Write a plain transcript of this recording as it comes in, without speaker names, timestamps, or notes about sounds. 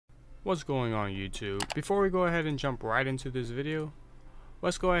What's going on YouTube? Before we go ahead and jump right into this video,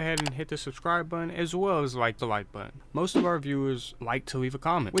 let's go ahead and hit the subscribe button as well as like the like button. Most of our viewers like to leave a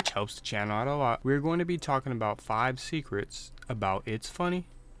comment, which helps the channel out a lot. We're going to be talking about 5 secrets about ItsFunneh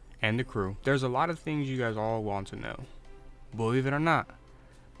and the Krew. There's a lot of things you guys all want to know, believe it or not,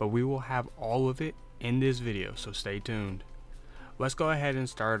 but we will have all of it in this video, so stay tuned. Let's go ahead and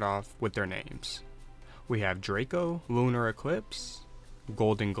start off with their names. We have Draco, Lunar Eclipse,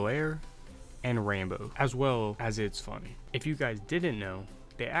 Golden Glare, and Rainbow, as well as ItsFunneh. If you guys didn't know,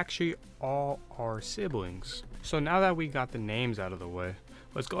 they actually all are siblings. So now that we got the names out of the way,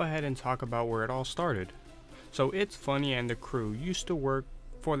 let's go ahead and talk about where it all started. So ItsFunneh and the Krew used to work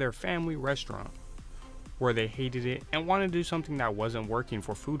for their family restaurant, where they hated it and wanted to do something that wasn't working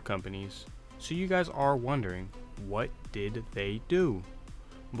for food companies. So you guys are wondering, what did they do?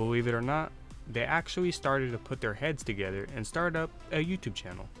 Believe it or not, they actually started to put their heads together and start up a YouTube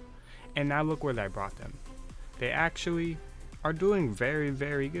channel. And now look where that brought them. They actually are doing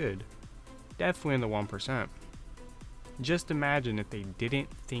very good. Definitely in the 1%. Just imagine if they didn't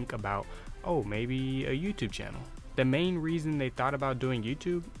think about, oh, maybe a YouTube channel. The main reason they thought about doing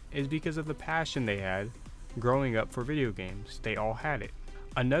YouTube is because of the passion they had growing up for video games. They all had it.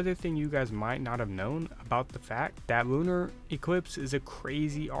 Another thing you guys might not have known about the fact that Lunar Eclipse is a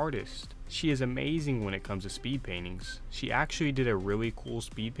crazy artist. She is amazing when it comes to speed paintings. She actually did a really cool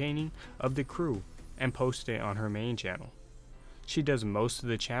speed painting of the Krew and posted it on her main channel. She does most of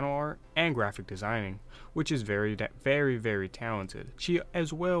the channel art and graphic designing, which is very talented. She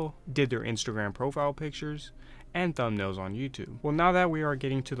as well did their Instagram profile pictures and thumbnails on YouTube. Well, now that we are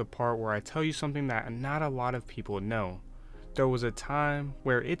getting to the part where I tell you something that not a lot of people know. There was a time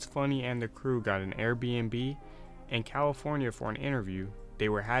where ItsFunneh and the Krew got an Airbnb in California for an interview they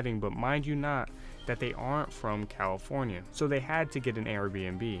were having, but mind you not that they aren't from California, so they had to get an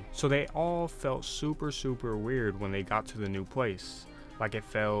Airbnb. So they all felt super weird when they got to the new place, like it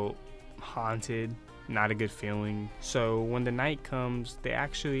felt haunted, not a good feeling. So when the night comes, they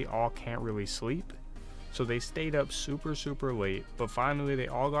actually all can't really sleep, so they stayed up super late, but finally they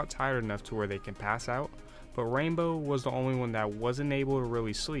all got tired enough to where they can pass out. But Rainbow was the only one that wasn't able to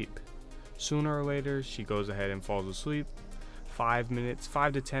really sleep. Sooner or later, she goes ahead and falls asleep. 5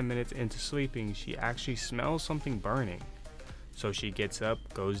 to 10 minutes into sleeping, she actually smells something burning. So she gets up,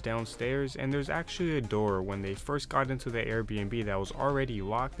 goes downstairs, and there's actually a door when they first got into the Airbnb that was already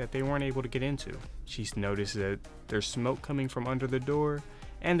locked that they weren't able to get into. She noticed that there's smoke coming from under the door,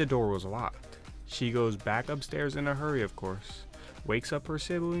 and the door was locked. She goes back upstairs in a hurry, of course. Wakes up her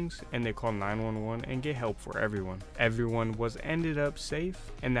siblings, and they call 911 and get help for everyone. Everyone was ended up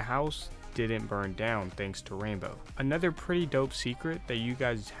safe, and the house didn't burn down thanks to Rainbow. Another pretty dope secret that you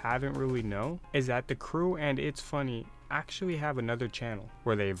guys haven't really know is that the Krew and ItsFunneh actually have another channel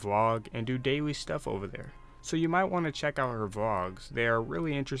where they vlog and do daily stuff over there. So you might want to check out her vlogs. They are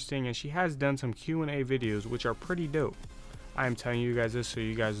really interesting, and she has done some Q&A videos which are pretty dope. I am telling you guys this so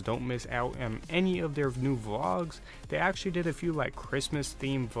you guys don't miss out on any of their new vlogs. They actually did a few like Christmas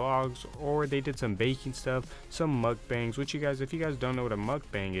themed vlogs, or they did some baking stuff, some mukbangs, which you guys, if you guys don't know what a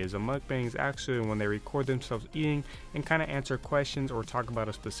mukbang is actually when they record themselves eating and kind of answer questions or talk about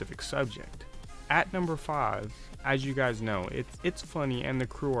a specific subject. At number 5, as you guys know, ItsFunneh and the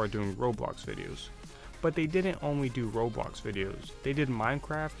Krew are doing Roblox videos. But they didn't only do Roblox videos, they did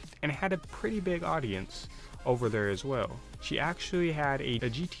Minecraft and had a pretty big audience over there as well. She actually had a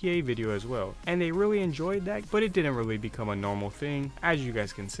GTA video as well, and they really enjoyed that, but it didn't really become a normal thing, as you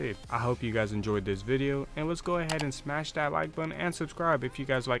guys can see. I hope you guys enjoyed this video, and let's go ahead and smash that like button and subscribe if you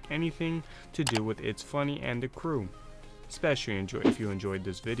guys like anything to do with ItsFunneh and the Krew, especially if you enjoyed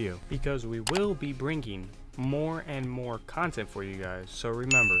this video, because we will be bringing more and more content for you guys. So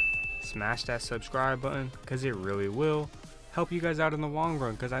remember, smash that subscribe button, because it really will help you guys out in the long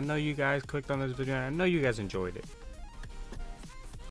run, because I know you guys clicked on this video and I know you guys enjoyed it.